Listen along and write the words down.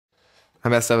I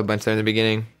messed up a bunch there in the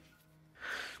beginning.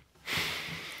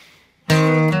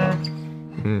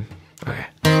 Okay.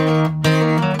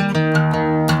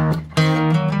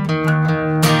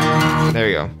 There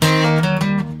we go.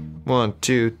 1,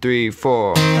 2, 3,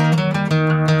 4.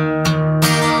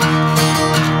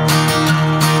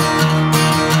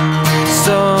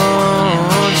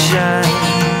 Sunshine,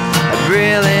 I'd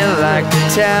really like to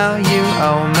tell you,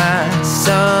 oh my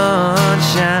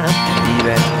sunshine,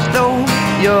 even though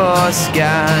your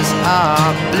skies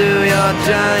are blue, you're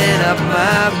drying up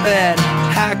my bed.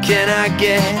 How can I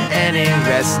get any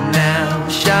rest now?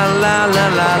 Sha la la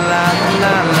la la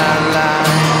la la la.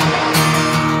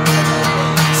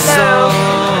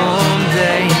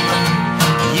 Someday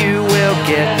you will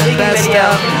get the best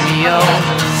of me,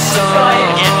 oh.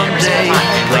 Someday,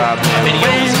 probably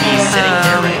when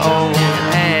I'm old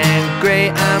and gray,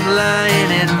 I'm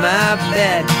lying in my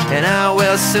bed, and I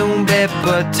will soon be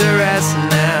put to rest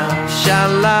now. Sha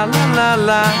la la la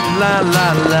la la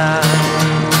la la.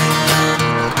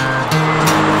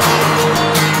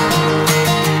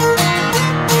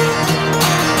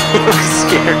 I'm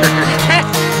scared.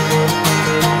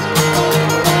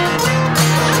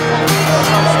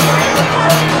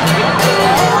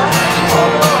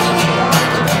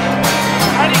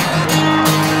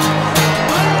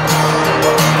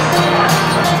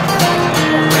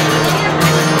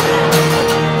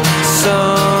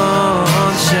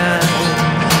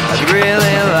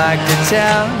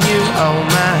 Tell you, oh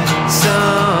my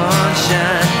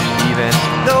sunshine, even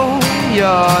though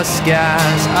your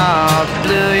skies are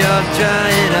blue, you're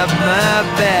drying up my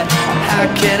bed. How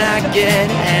can I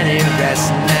get any rest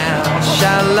now?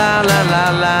 Sha la la la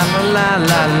la la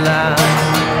la la.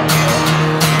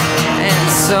 And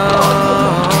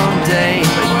someday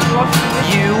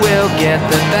you will get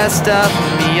the best of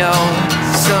me, oh.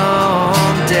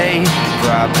 Someday,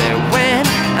 probably when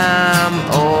I'm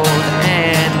old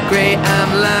and gray,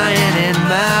 I'm lying in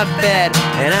my bed,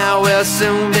 and I will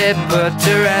soon be put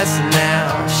to rest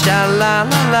now. Sha la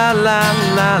la la la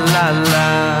la la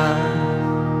la.